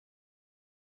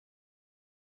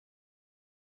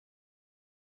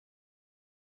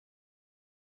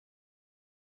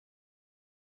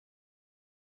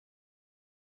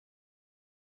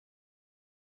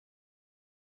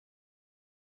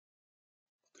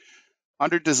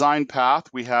Under design path,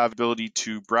 we have ability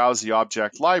to browse the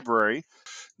object library.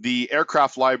 The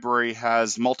aircraft library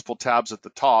has multiple tabs at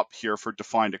the top here for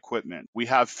defined equipment. We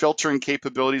have filtering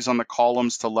capabilities on the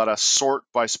columns to let us sort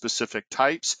by specific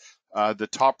types. The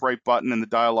top right button in the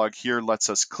dialog here lets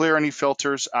us clear any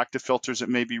filters, active filters that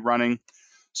may be running,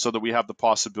 so that we have the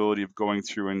possibility of going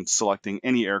through and selecting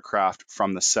any aircraft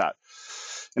from the set.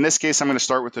 In this case, I'm going to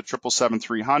start with the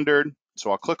 777-300.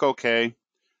 So I'll click OK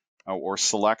or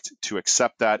select to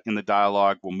accept that in the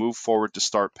dialog. We'll move forward to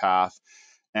start path.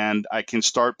 And I can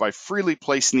start by freely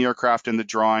placing the aircraft in the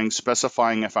drawing,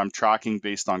 specifying if I'm tracking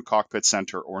based on cockpit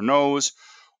center or nose,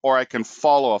 or I can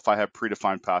follow if I have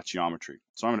predefined path geometry.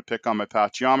 So I'm going to pick on my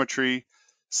path geometry,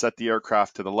 set the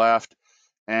aircraft to the left,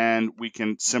 and we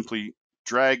can simply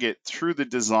drag it through the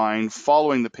design,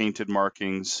 following the painted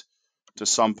markings to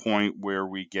some point where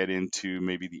we get into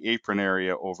maybe the apron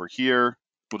area over here.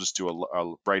 We'll just do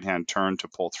a right-hand turn to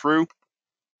pull through.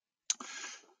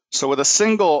 So with a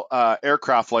single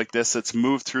aircraft like this that's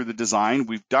moved through the design,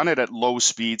 we've done it at low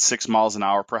speed, 6 miles an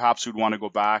hour. Perhaps we'd want to go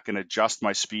back and adjust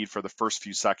my speed for the first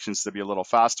few sections to be a little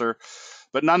faster.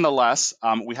 But nonetheless,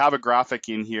 we have a graphic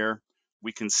in here.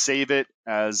 We can save it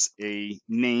as a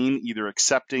name, either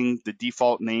accepting the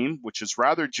default name, which is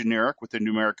rather generic with a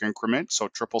numeric increment. So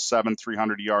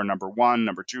 777-300ER number 1,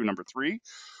 number 2, number 3.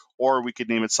 Or we could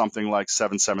name it something like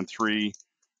 773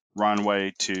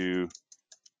 runway to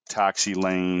taxi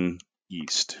lane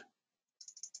east.